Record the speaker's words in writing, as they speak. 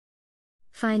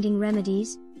Finding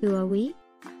Remedies, who are we?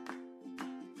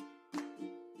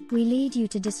 We lead you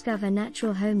to discover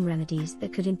natural home remedies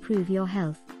that could improve your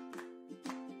health.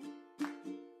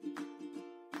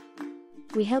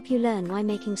 We help you learn why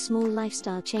making small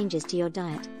lifestyle changes to your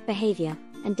diet, behavior,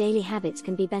 and daily habits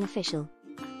can be beneficial.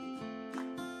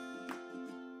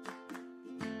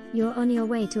 You're on your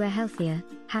way to a healthier,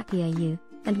 happier you,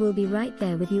 and we'll be right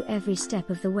there with you every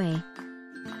step of the way.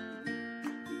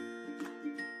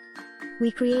 We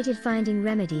created Finding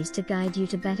Remedies to guide you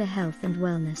to better health and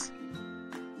wellness.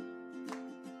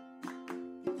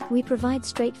 We provide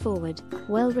straightforward,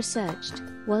 well-researched,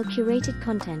 well-curated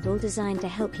content all designed to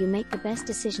help you make the best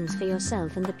decisions for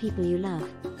yourself and the people you love.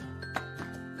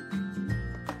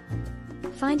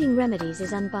 Finding Remedies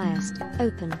is unbiased,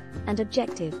 open, and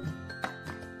objective.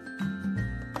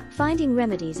 Finding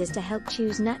Remedies is to help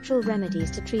choose natural remedies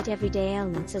to treat everyday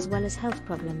ailments as well as health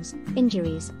problems,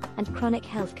 injuries, and chronic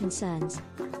health concerns.